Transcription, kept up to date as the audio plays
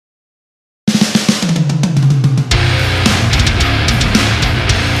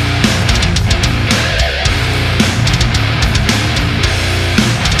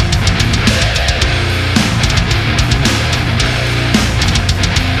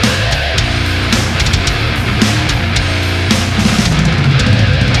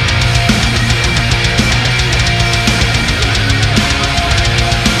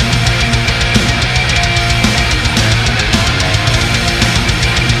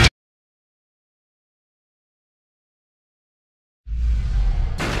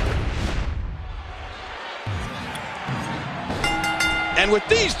And with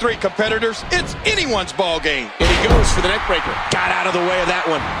these three competitors, it's anyone's ball game. And he goes for the neck breaker. Got out of the way of that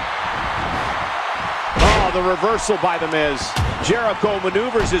one. Oh, the reversal by The Miz. Jericho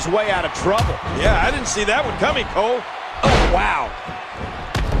maneuvers his way out of trouble. Yeah, I didn't see that one coming, Cole. Oh, wow.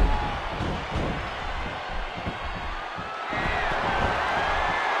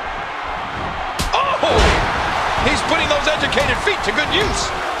 Oh! He's putting those educated feet to good use.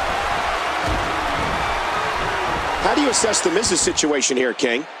 How do you assess the Miz's situation here,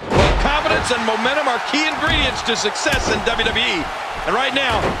 King? Well, confidence and momentum are key ingredients to success in WWE. And right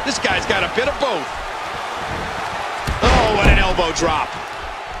now, this guy's got a bit of both. Oh, what an elbow drop.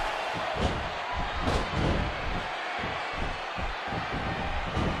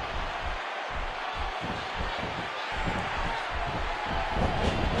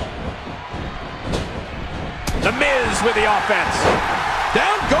 The Miz with the offense.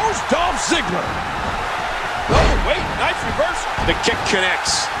 Down goes Dolph Ziggler. Oh, wait, nice reverse. The kick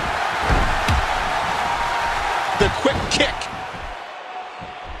connects. The quick kick.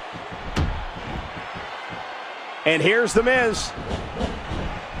 And here's The Miz.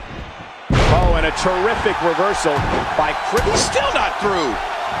 Oh, and a terrific reversal by Chris. He's still not through.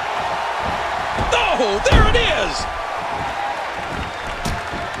 Oh, there it is.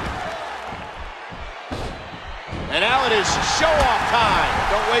 And now it is show-off time.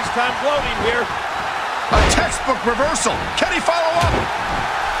 Don't waste time gloating here. A textbook reversal. Can he follow up?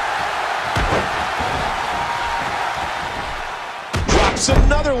 Drops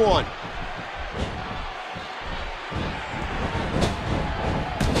another one.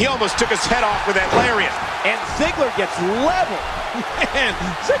 He almost took his head off with that lariat. And Ziggler gets leveled. Man,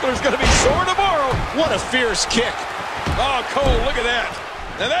 Ziggler's going to be sore tomorrow. What a fierce kick. Oh, Cole, look at that.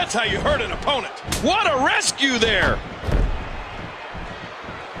 Now that's how you hurt an opponent. What a rescue there.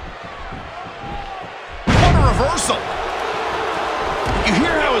 What a reversal. You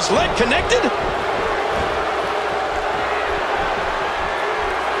hear how his leg connected?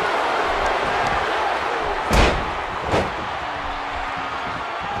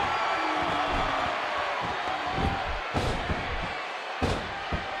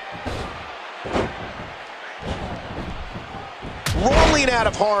 Rolling out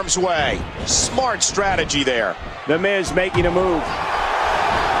of harm's way. Smart strategy there. The Miz making a move.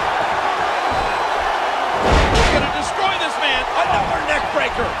 He's going to destroy this man. Another neck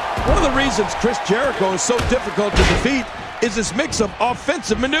breaker. One of the reasons Chris Jericho is so difficult to defeat is his mix of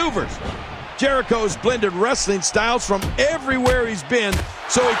offensive maneuvers. Jericho's blended wrestling styles from everywhere he's been,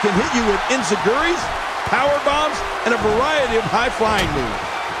 so he can hit you with enziguris, power bombs, and a variety of high-flying moves.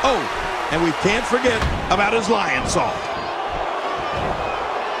 Oh, and we can't forget about his lion salt.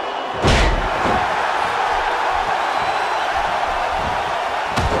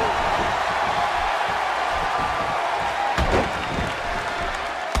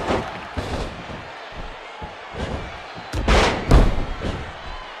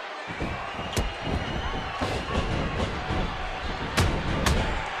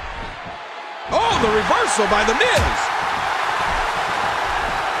 The reversal by The Miz.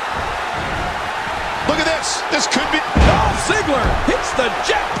 Look at this. This could be... Dolph Ziggler hits the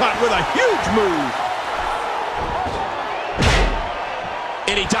jackpot with a huge move.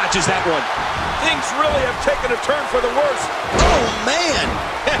 And he dodges that one. Things really have taken a turn for the worse. Oh, man.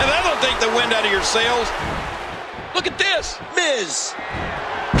 That'll take the wind out of your sails. Look at this. Miz.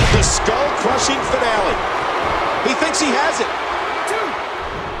 The skull-crushing finale. He thinks he has it.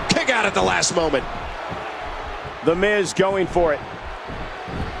 Kick out at the last moment. The Miz going for it.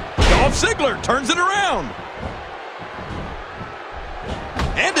 Dolph Ziggler turns it around.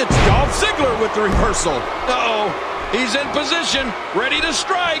 And it's Dolph Ziggler with the reversal. Uh-oh. He's in position, ready to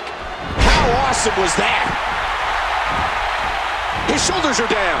strike. How awesome was that? His shoulders are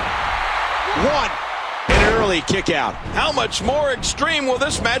down. One. An early kick out. How much more extreme will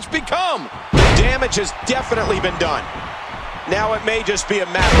this match become? The damage has definitely been done. Now it may just be a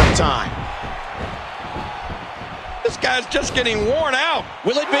matter of time. This guy's just getting worn out.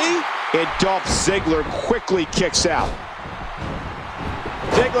 Will it be? And Dolph Ziggler quickly kicks out.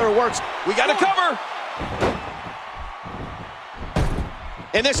 Ziggler works. We got to cover.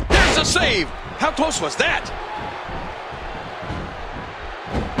 And there's a save. How close was that?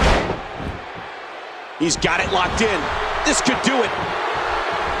 He's got it locked in. This could do it.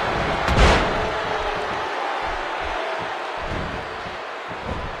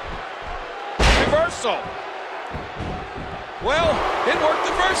 Reversal. Well, it worked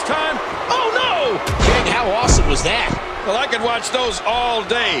the first time. Oh, no! King, how awesome was that? Well, I could watch those all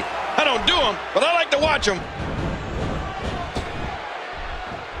day. I don't do them, but I like to watch them.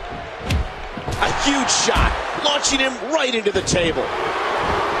 A huge shot, launching him right into the table.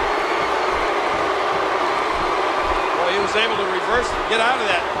 was able to reverse and get out of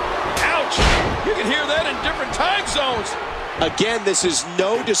that. Ouch! You can hear that in different time zones. Again, this is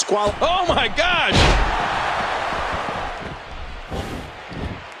no disqualification. Oh my gosh!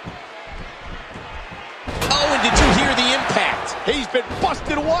 Oh, and did you hear the impact? He's been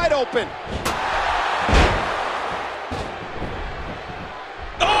busted wide open.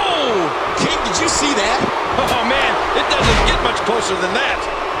 Oh! King, did you see that? Oh man, it doesn't get much closer than that.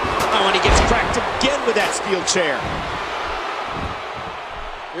 Oh, and he gets cracked again with that steel chair.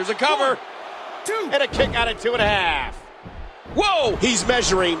 Here's a cover. 2. And a kick out at 2.5. Whoa! He's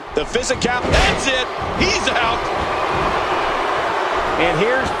measuring the physical. That's it. He's out. And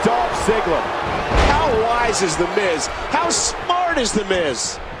here's Dolph Ziggler. How wise is The Miz? How smart is The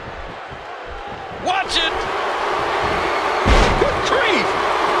Miz? Watch it. Good grief.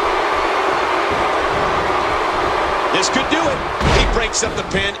 This could do it. He breaks up the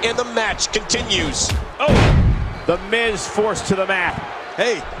pin, and the match continues. Oh. The Miz forced to the mat.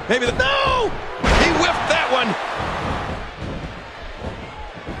 Hey, maybe the... No! He whiffed that one.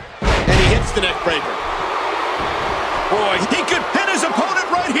 And he hits the neck breaker. Boy, he could pin his opponent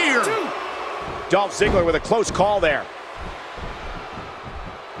right here. 2. Dolph Ziggler with a close call there.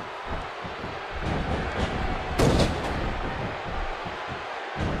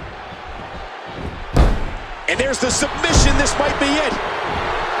 And there's the submission. This might be it.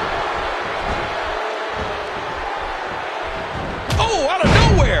 Oh, out of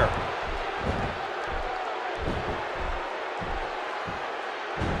nowhere.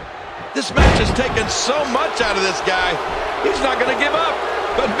 This match has taken so much out of this guy. He's not going to give up.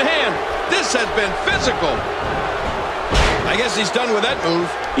 But man, this has been physical. I guess he's done with that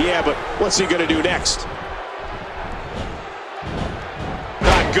move. Yeah, but what's he going to do next?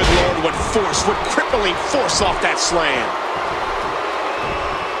 God, good Lord, what force, what crippling force off that slam.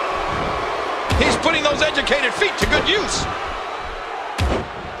 He's putting those educated feet to good use.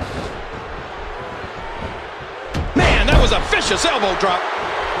 Man, that was a vicious elbow drop.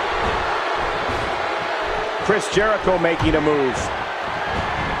 Chris Jericho making a move.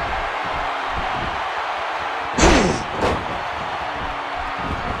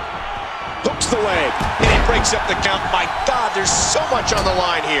 Hooks the leg, and he breaks up the count. My God, there's so much on the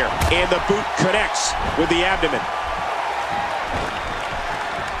line here. And the boot connects with the abdomen.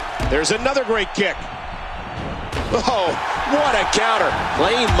 There's another great kick. Oh, what a counter.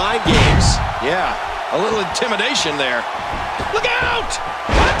 Playing mind games. Yeah, a little intimidation there. Look out!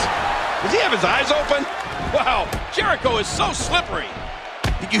 What? Does he have his eyes open? Wow, Jericho is so slippery.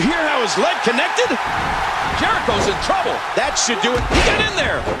 Did you hear how his leg connected? Jericho's in trouble. That should do it. He got in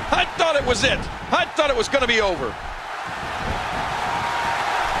there. I thought it was it. I thought it was going to be over.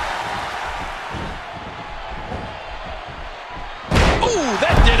 Ooh,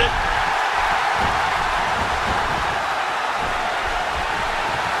 that did it.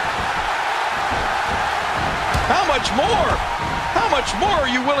 How much more? How much more are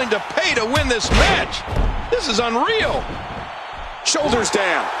you willing to pay to win this match? This is unreal. Shoulders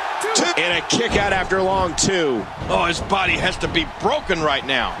down. 2. And a kick out after long 2. Oh, his body has to be broken right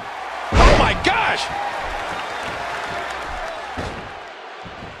now. Oh, my gosh.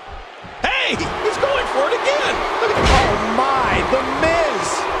 Hey, he's going for it again. Look at Oh, my, The Miz.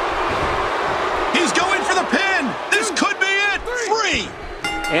 He's going for the pin. This could be it. 3.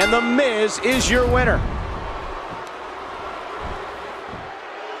 And The Miz is your winner.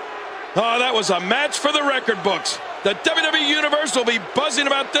 Oh, that was a match for the record books. The WWE Universe will be buzzing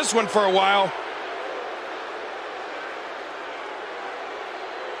about this one for a while.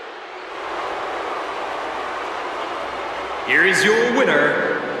 Here is your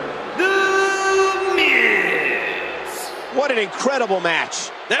winner, The Miz. What an incredible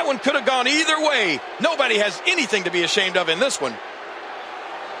match. That one could have gone either way. Nobody has anything to be ashamed of in this one.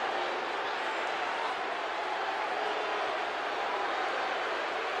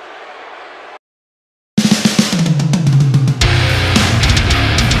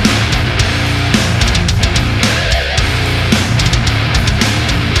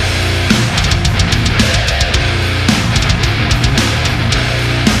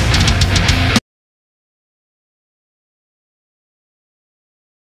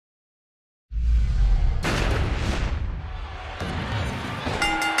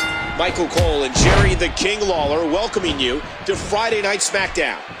 Michael Cole and Jerry the King Lawler welcoming you to Friday Night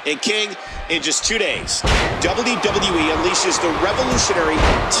Smackdown. And King, in just 2 days, WWE unleashes the revolutionary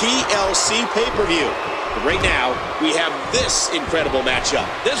TLC pay-per-view. But right now, we have this incredible matchup.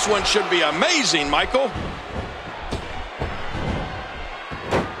 This one should be amazing, Michael.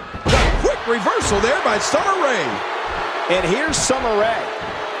 The quick reversal there by Summer Rae. And here's Summer Rae.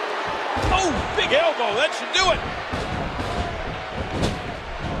 Oh, big elbow. That should do it.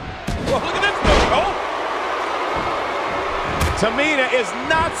 Tamina is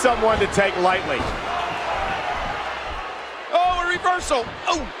not someone to take lightly. Oh, a reversal.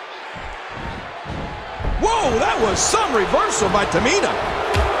 Oh. Whoa, that was some reversal by Tamina.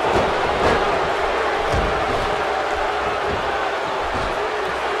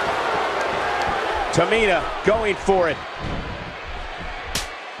 Tamina going for it.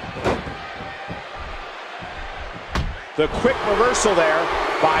 The quick reversal there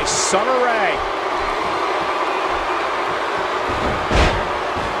by Summer Rae.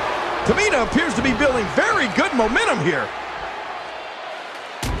 Tamina appears to be building very good momentum here.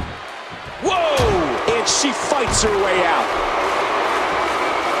 Whoa! And she fights her way out.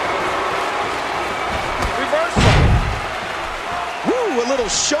 Reversal. Woo, a little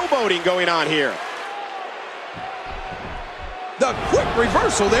showboating going on here. The quick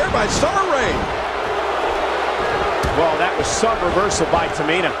reversal there by Summer Rae. Well, that was some reversal by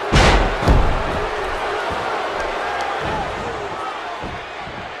Tamina.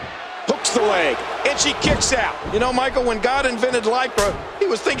 Hooks the leg, and she kicks out. You know, Michael, when God invented Lycra, he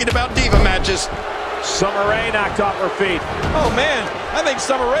was thinking about diva matches. Summer Rae knocked off her feet. Oh, man, I think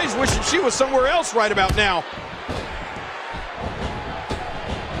Summer Rae's wishing she was somewhere else right about now.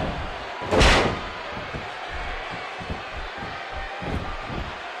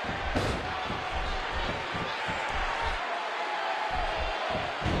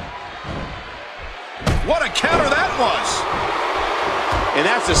 What a counter that was. And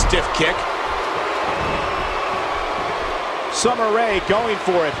that's a stiff kick. Summer Rae going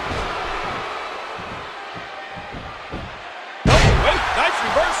for it. Oh, wait, nice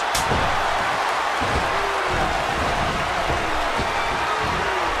reversal.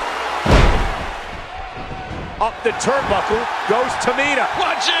 Up the turnbuckle goes Tamina.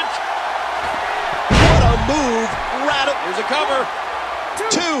 Watch it. What a move. Here's a cover.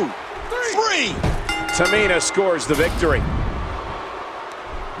 2, 3. Tamina scores the victory.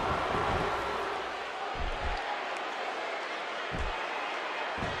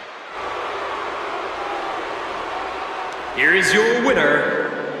 Here is your winner,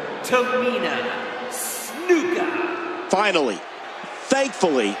 Tamina Snuka. Finally,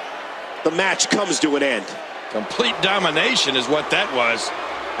 thankfully, the match comes to an end. Complete domination is what that was.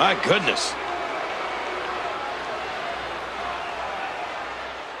 My goodness.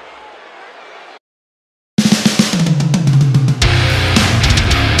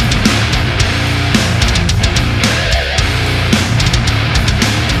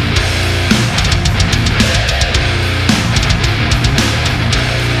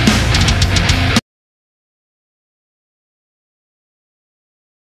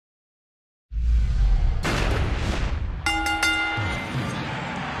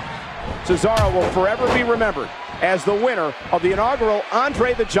 Cesaro will forever be remembered as the winner of the inaugural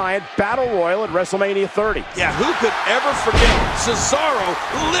Andre the Giant Battle Royal at WrestleMania 30. Yeah, who could ever forget Cesaro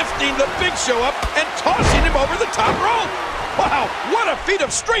lifting the Big Show up and tossing him over the top rope? Wow, what a feat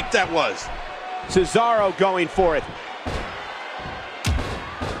of strength that was. Cesaro going for it.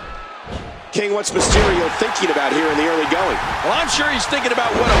 King, what's Mysterio thinking about here in the early going? Well, I'm sure he's thinking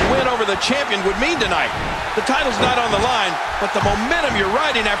about what a win over the champion would mean tonight. The title's not on the line, but the momentum you're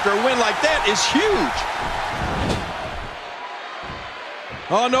riding after a win like that is huge.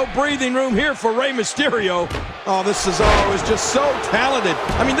 Oh, no breathing room here for Rey Mysterio. Oh, this Cesaro is just so talented.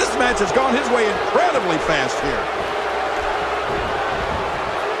 I mean, this match has gone his way incredibly fast here.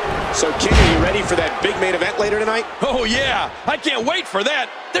 So, King, are you ready for that big main event later tonight? Oh, yeah. I can't wait for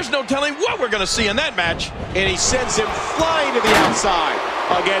that. There's no telling what we're going to see in that match. And he sends him flying to the outside.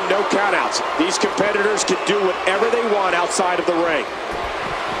 Again, no countouts. These competitors can do whatever they want outside of the ring.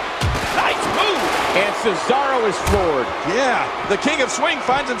 Nice move. And Cesaro is floored. Yeah, the King of Swing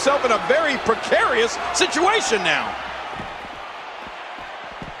finds himself in a very precarious situation now.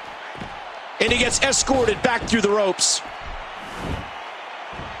 And he gets escorted back through the ropes.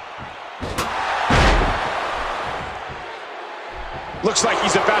 Looks like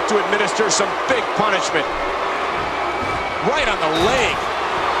he's about to administer some big punishment. Right on the leg.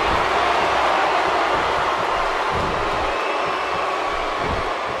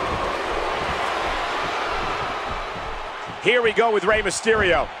 Here we go with Rey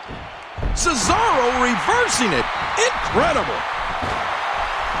Mysterio. Cesaro reversing it. Incredible.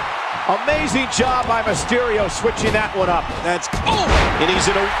 Amazing job by Mysterio switching that one up. That's And he's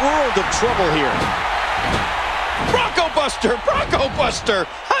in a world of trouble here. Bronco Buster, Bronco Buster.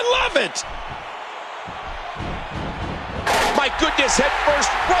 I love it. My goodness, head first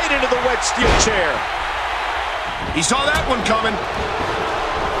right into the wet steel chair. He saw that one coming.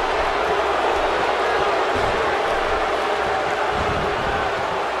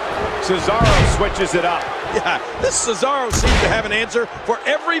 Cesaro switches it up. Yeah, this Cesaro seems to have an answer for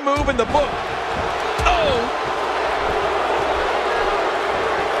every move in the book. Oh!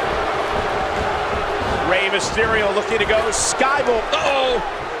 Rey Mysterio looking to go skybolt. Uh-oh!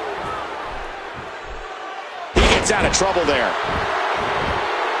 He gets out of trouble there.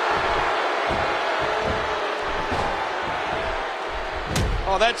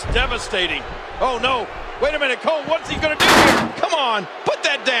 Oh, that's devastating. Oh, no. Wait a minute, Cole, what's he going to do here? Come on, put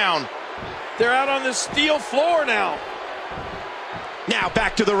that down. They're out on the steel floor now. Now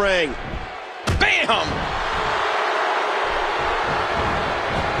back to the ring. Bam!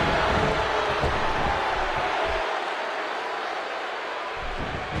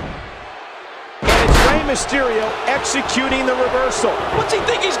 And it's Rey Mysterio executing the reversal. What's he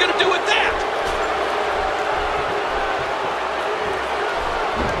think he's going to do with that?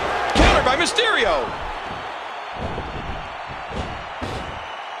 Counter by Mysterio.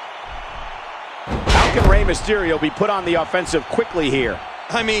 How can Rey Mysterio be put on the offensive quickly here?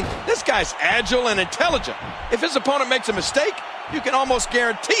 I mean, this guy's agile and intelligent. If his opponent makes a mistake, you can almost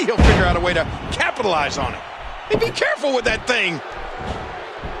guarantee he'll figure out a way to capitalize on it. Hey, be careful with that thing.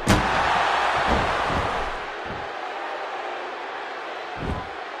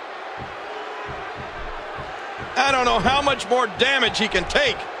 I don't know how much more damage he can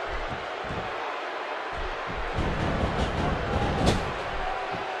take.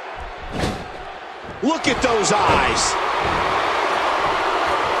 Look at those eyes.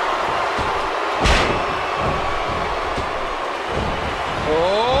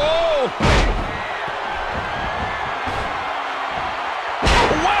 Oh! Oh,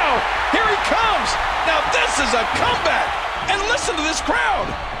 wow! Here he comes! Now this is a comeback! And listen to this crowd!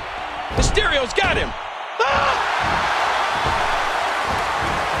 Mysterio's got him! Ah!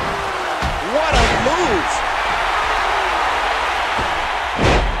 What a move.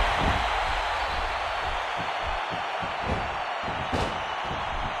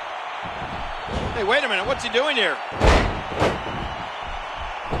 Hey, wait a minute, what's he doing here?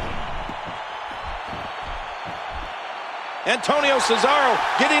 Antonio Cesaro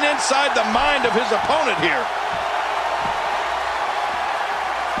getting inside the mind of his opponent here.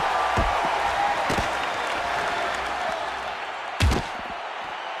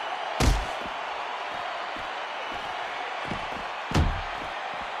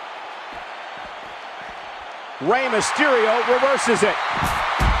 Rey Mysterio reverses it.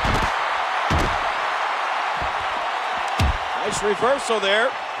 Nice reversal there.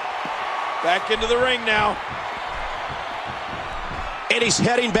 Back into the ring now. And he's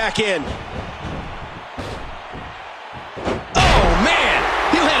heading back in. Oh, man!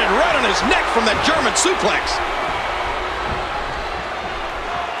 He landed right on his neck from that German suplex.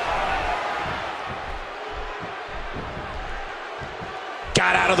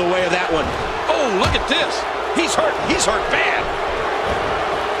 Got out of the way of that one. Oh, look at this. He's hurt. He's hurt bad.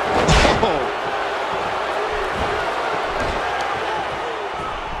 Oh.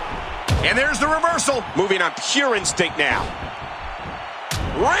 And there's the reversal. Moving on pure instinct now.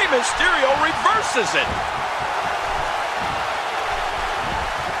 Rey Mysterio reverses it.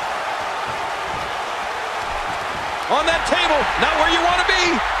 On that table, not where you want to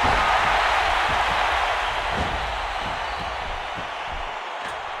be.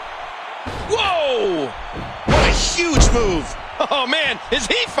 Whoa! What a huge move. Oh, man, is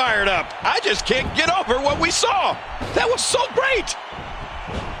he fired up? I just can't get over what we saw. That was so great.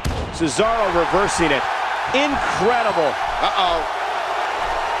 Cesaro reversing it. Incredible. Uh-oh.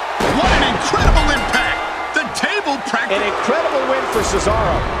 What an incredible impact! The table practice. An incredible win for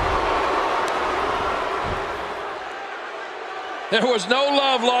Cesaro. There was no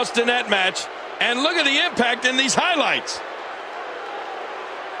love lost in that match. And look at the impact in these highlights.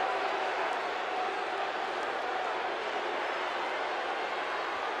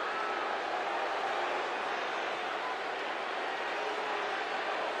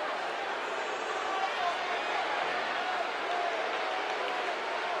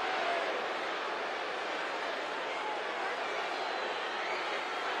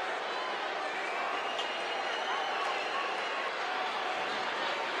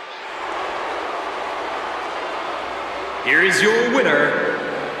 Here is your winner,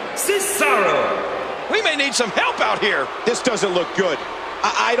 Cesaro. We may need some help out here. This doesn't look good.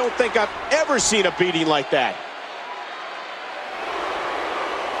 I don't think I've ever seen a beating like that.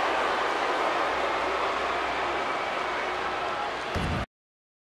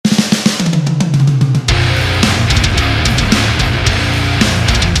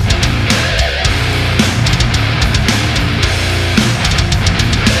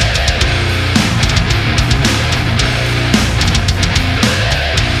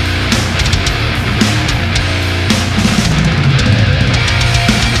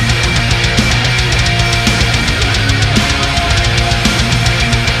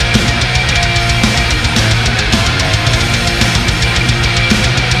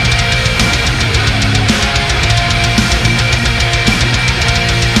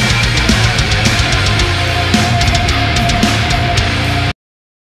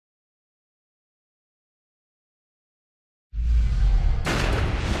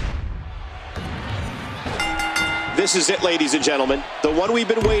 This is it, ladies and gentlemen. The one we've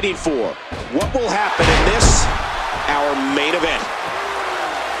been waiting for. What will happen in this, our main event?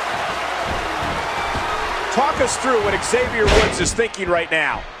 Talk us through what Xavier Woods is thinking right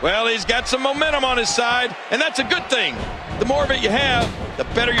now. Well, he's got some momentum on his side, and that's a good thing. The more of it you have, the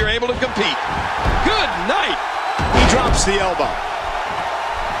better you're able to compete. Good night. He drops the elbow.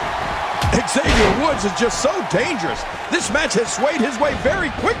 Xavier Woods is just so dangerous. This match has swayed his way very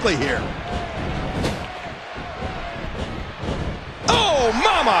quickly here. Oh,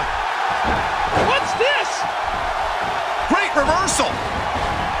 mama! What's this? Great reversal.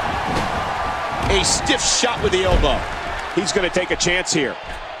 A stiff shot with the elbow. He's going to take a chance here.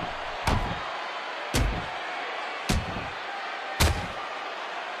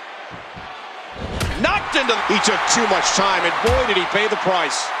 Knocked into... He took too much time, and boy, did he pay the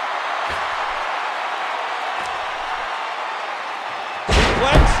price.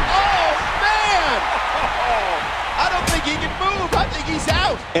 Oh, Man! I don't think he can move. I think he's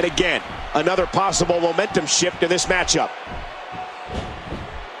out. And again, another possible momentum shift in this matchup.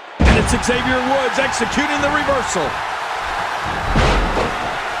 And it's Xavier Woods executing the reversal.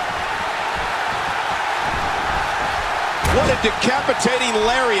 What a decapitating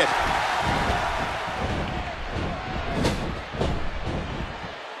lariat.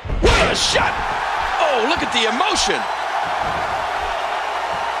 what a shot! Oh, look at the emotion.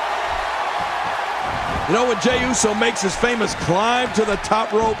 You know, when Jey Uso makes his famous climb to the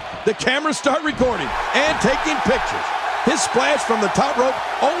top rope, the cameras start recording and taking pictures. His splash from the top rope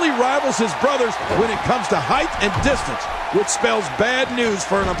only rivals his brother's when it comes to height and distance, which spells bad news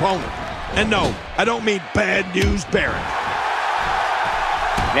for an opponent. And no, I don't mean bad news Barrett.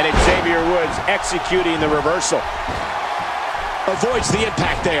 And Xavier Woods executing the reversal. Avoids the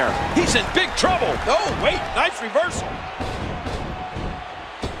impact there. He's in big trouble. Oh, wait, nice reversal.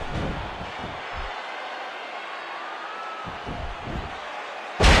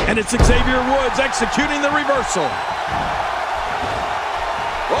 And it's Xavier Woods executing the reversal.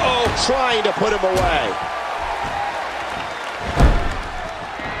 Uh-oh, trying to put him away.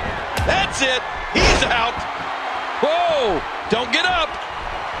 That's it. He's out. Whoa, don't get up.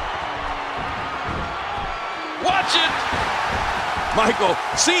 Watch it. Michael,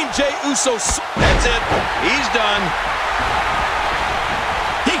 seeing Jey Uso. That's it. He's done.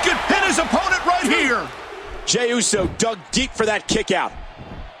 He could pin his opponent right here. Jey Uso dug deep for that kick out.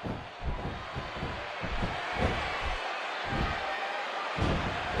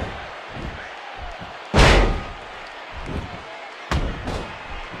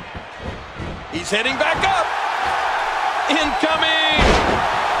 He's heading back up. Incoming.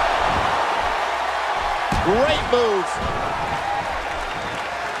 Great move.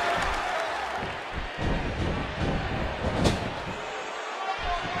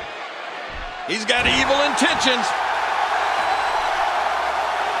 He's got evil intentions.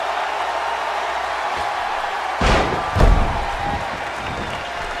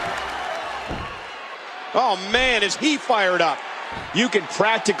 Oh, man, is he fired up. You can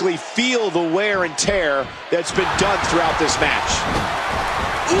practically feel the wear and tear that's been done throughout this match.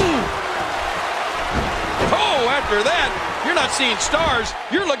 Ooh. Oh, after that, you're not seeing stars.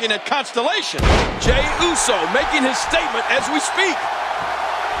 You're looking at constellations. Jey Uso making his statement as we speak.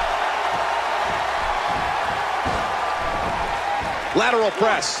 Lateral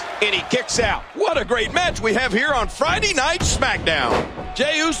press, and he kicks out. What a great match we have here on Friday Night Smackdown.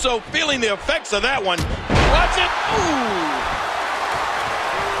 Jey Uso feeling the effects of that one. Watch it. Ooh.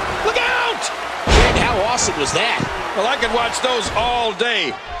 Look out! And how awesome was that? Well, I could watch those all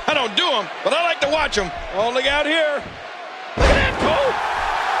day. I don't do them, but I like to watch them. Oh, look out here. Look at that, Cole.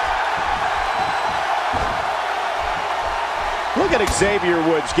 Look at Xavier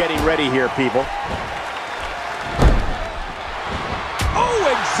Woods getting ready here, people. Oh,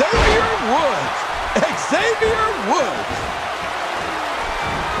 Xavier Woods. Xavier Woods.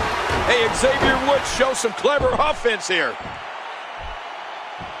 Hey, Xavier Woods shows some clever offense here.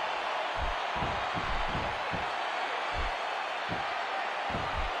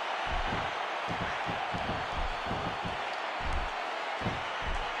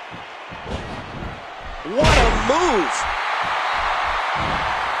 What a move!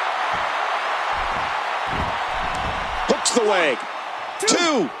 Hooks the leg.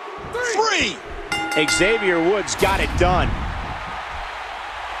 2, 3. Xavier Woods got it done.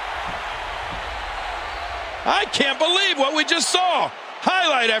 I can't believe what we just saw.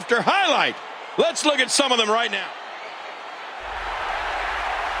 Highlight after highlight. Let's look at some of them right now.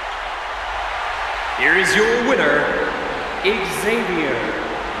 Here is your winner, Xavier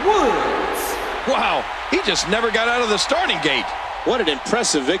Woods. Wow, he just never got out of the starting gate. What an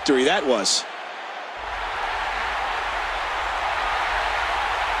impressive victory that was.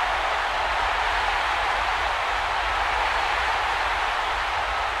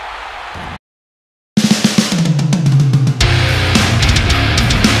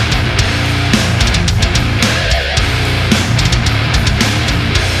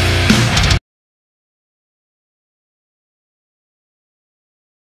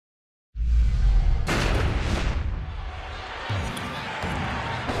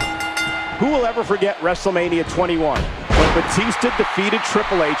 Who will ever forget WrestleMania 21 when Batista defeated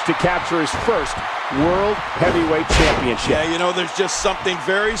Triple H to capture his first World Heavyweight Championship? Yeah, you know, there's just something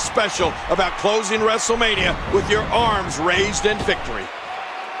very special about closing WrestleMania with your arms raised in victory.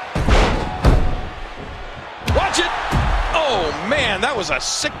 Watch it! Oh, man, that was a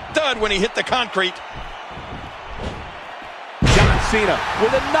sick thud when he hit the concrete. John Cena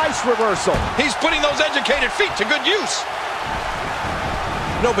with a nice reversal. He's putting those educated feet to good use.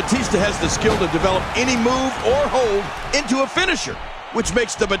 No, Batista has the skill to develop any move or hold into a finisher, which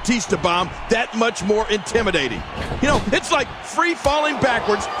makes the Batista bomb that much more intimidating. You know, it's like free falling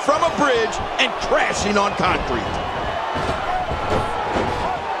backwards from a bridge and crashing on concrete.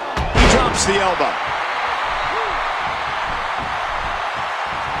 He drops the elbow.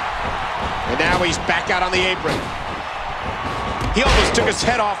 And now he's back out on the apron. He almost took his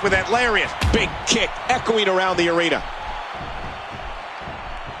head off with that lariat. Big kick echoing around the arena.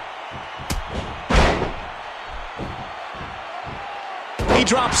 He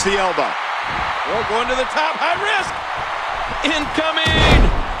drops the elbow. Oh, going to the top, high risk. Incoming.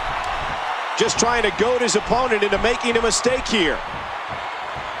 Just trying to goad his opponent into making a mistake here.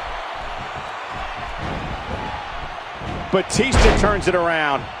 Batista turns it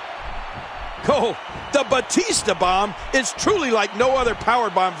around. Oh, the Batista bomb is truly like no other power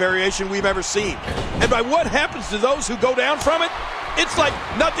bomb variation we've ever seen. And by what happens to those who go down from it, it's like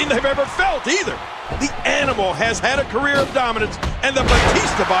nothing they've ever felt either. The animal has had a career of dominance, and the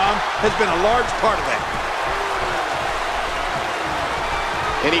Batista bomb has been a large part of that.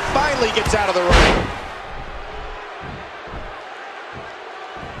 And he finally gets out of the ring.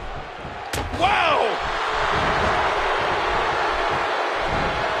 Wow!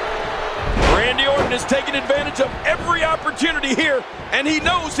 Randy Orton is taking advantage of every opportunity here, and he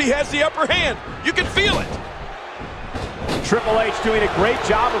knows he has the upper hand. You can feel it. Triple H doing a great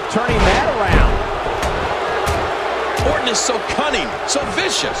job of turning that around. Orton is so cunning, so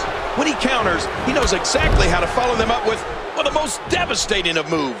vicious. When he counters, he knows exactly how to follow them up with one of the most devastating of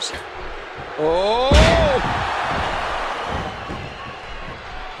moves. Oh!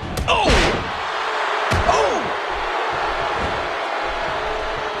 Oh! Oh!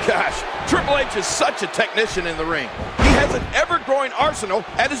 Gosh, Triple H is such a technician in the ring. He has an ever-growing arsenal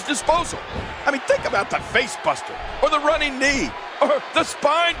at his disposal. I mean, think about the face buster, or the running knee, or the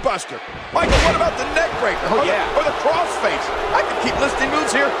spine buster. Michael, what about the neck breaker? Oh, yeah. Or the crossface? I could keep listing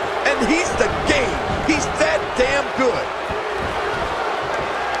moves here, and he's the game. He's that damn good.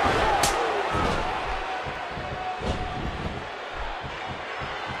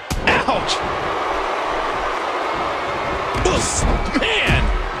 Ouch! Oof, man!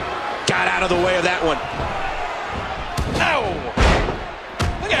 Got out of the way of that one. Ow!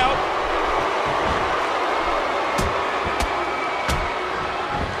 Look out!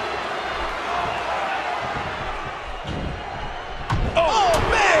 Oh,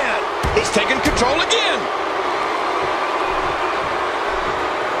 man! He's taking control again!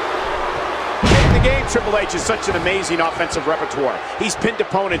 In the game, Triple H is such an amazing offensive repertoire. He's pinned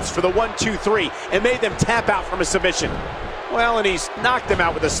opponents for the 1, 2, 3 and made them tap out from a submission. Well, and he's knocked them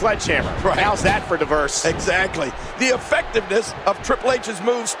out with a sledgehammer. Right. How's that for diverse? Exactly. The effectiveness of Triple H's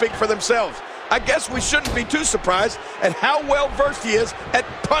moves speak for themselves. I guess we shouldn't be too surprised at how well-versed he is at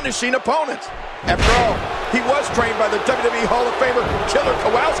punishing opponents. After all, he was trained by the WWE Hall of Famer Killer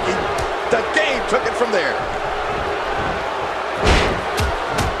Kowalski. The game took it from there.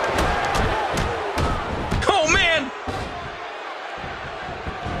 Oh, man!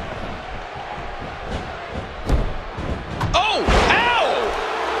 Oh! Ow!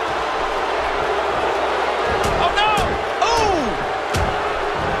 Oh, no! Oh!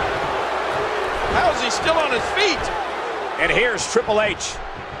 How is he still on his feet? And here's Triple H.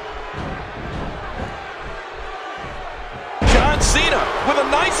 John Cena with a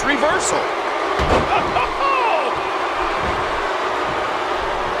nice reversal.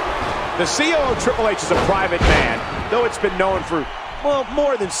 The CEO of Triple H is a private man, though it's been known for, well,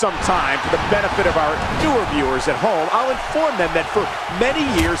 more than some time. For the benefit of our newer viewers at home, I'll inform them that for many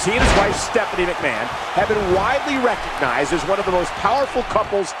years, he and his wife, Stephanie McMahon, have been widely recognized as one of the most powerful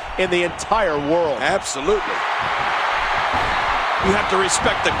couples in the entire world. Absolutely. You have to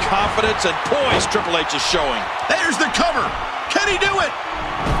respect the confidence and poise Triple H is showing. There's the cover. Can he do it?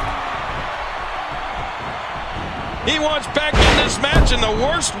 He wants back in this match in the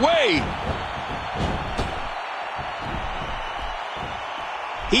worst way.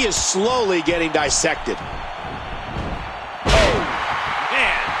 He is slowly getting dissected. Oh,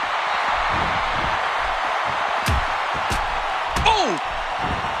 man. Oh!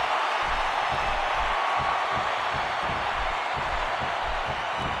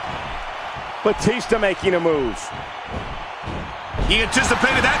 Batista making a move. He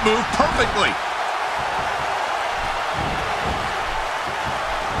anticipated that move perfectly.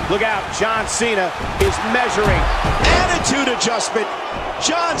 Look out, John Cena is measuring. Attitude adjustment.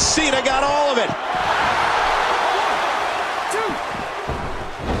 John Cena got all of it.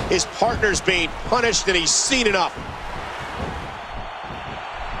 His partner's being punished, and he's seen enough.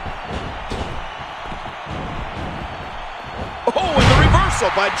 Oh, and the reversal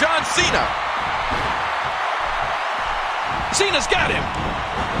by John Cena. Cena's got him.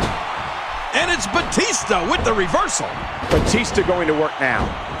 And it's Batista with the reversal. Batista going to work now.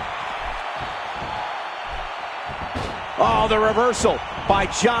 Oh, the reversal by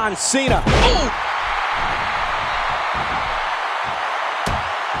John Cena. Oh!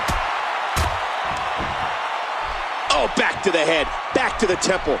 Oh, back to the head, back to the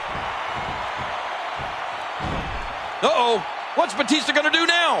temple. Uh-oh. What's Batista going to do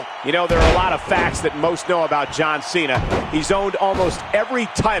now? You know, there are a lot of facts that most know about John Cena. He's owned almost every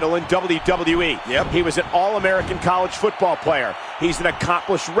title in WWE. Yep. He was an All-American college football player. He's an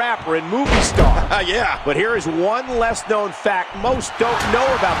accomplished rapper and movie star. Yeah. But here is one less known fact most don't know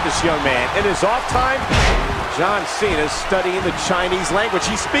about this young man. In his off time, John Cena's studying the Chinese language.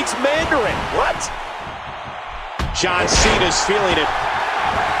 He speaks Mandarin. What? John Cena's feeling it.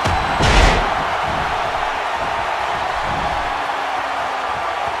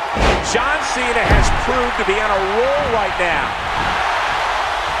 John Cena has proved to be on a roll right now.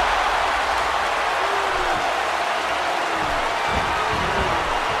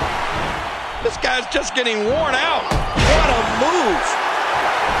 This guy's just getting worn out. What a move.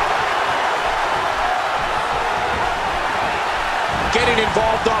 Getting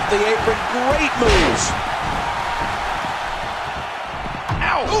involved off the apron. Great moves.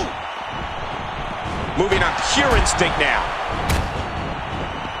 Ow! Ooh. Moving on pure instinct now.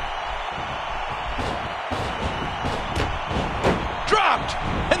 Dropped!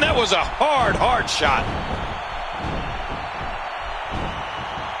 And that was a hard shot.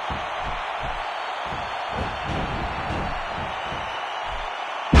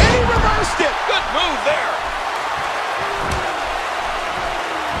 And he reversed it! Good move there.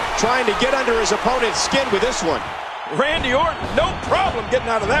 Trying to get under his opponent's skin with this one. Randy Orton, no problem getting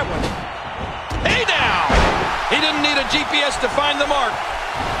out of that one. Hey now! He didn't need a GPS to find the mark.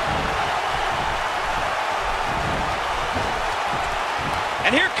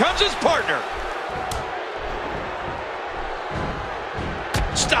 And here comes his partner.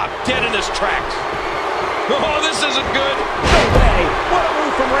 Stop dead in his tracks. Oh, this isn't good. No way. What a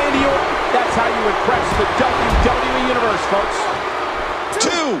move from Randy Orton. That's how you impress the WWE Universe, folks.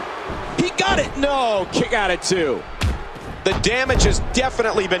 2. He got it. No, kick out at 2. The damage has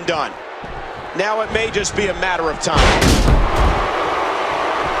definitely been done. Now it may just be a matter of time.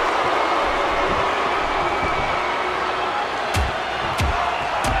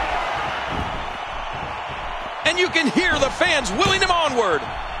 And you can hear the fans willing him onward.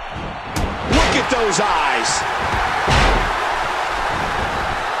 Look at those eyes.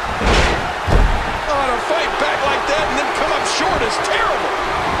 Oh, to fight back like that and then come up short is terrible.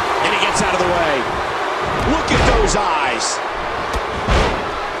 And he gets out of the way. Look at those eyes.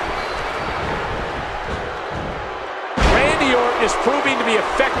 Randy Orton is proving to be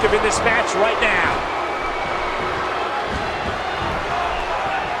effective in this match right now.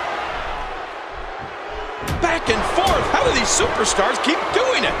 Back and forth. How do these superstars keep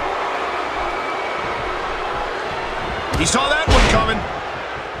doing it? He saw that one coming.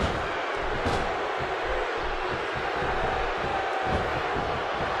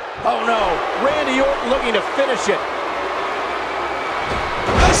 Oh no, Randy Orton looking to finish it.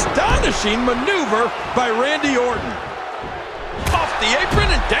 Astonishing maneuver by Randy Orton. Off the apron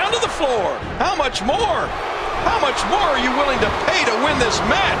and down to the floor. How much more? How much more are you willing to pay to win this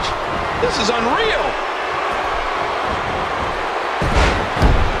match? This is unreal.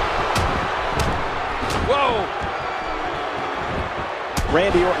 Whoa.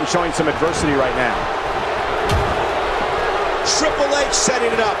 Randy Orton showing some adversity right now. Triple H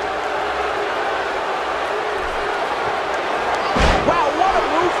setting it up. Wow, what a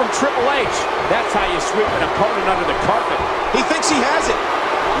move from Triple H. That's how you sweep an opponent under the carpet. He thinks he has it.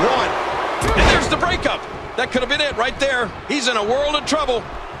 1. And there's the breakup. That could have been it right there. He's in a world of trouble.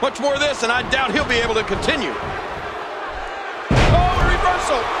 Much more of this, and I doubt he'll be able to continue. Oh,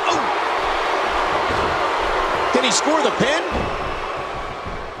 reversal. Oh. Can he score the pin?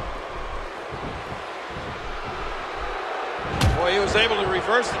 Boy, he was able to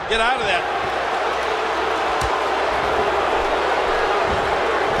reverse and get out of that.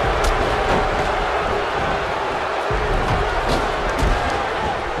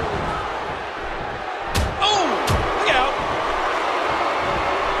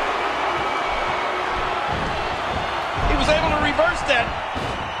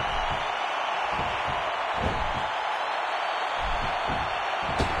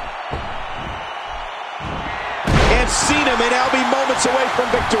 And Cena may now be moments away from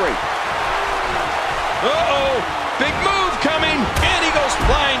victory. Uh-oh, big move coming, and he goes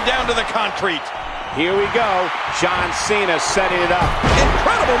flying down to the concrete. Here we go, John Cena setting it up.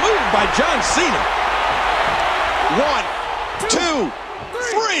 Incredible move by John Cena. 1, 2,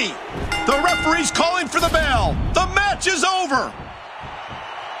 3. The referee's calling for the bell. The match is over.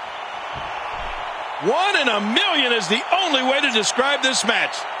 1 in a million is the only way to describe this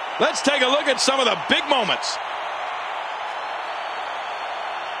match. Let's take a look at some of the big moments.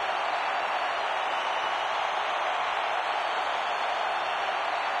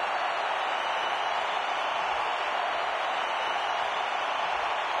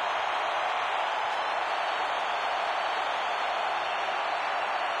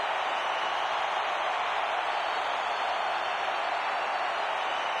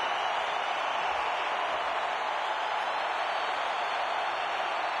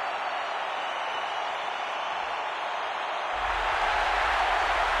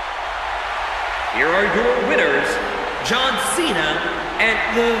 Here are your winners, John Cena and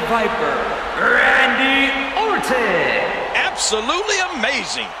the Viper, Randy Orton. Absolutely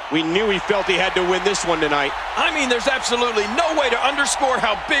amazing. We knew he felt he had to win this one tonight. I mean, there's absolutely no way to underscore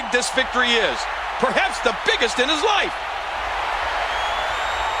how big this victory is. Perhaps the biggest in his life.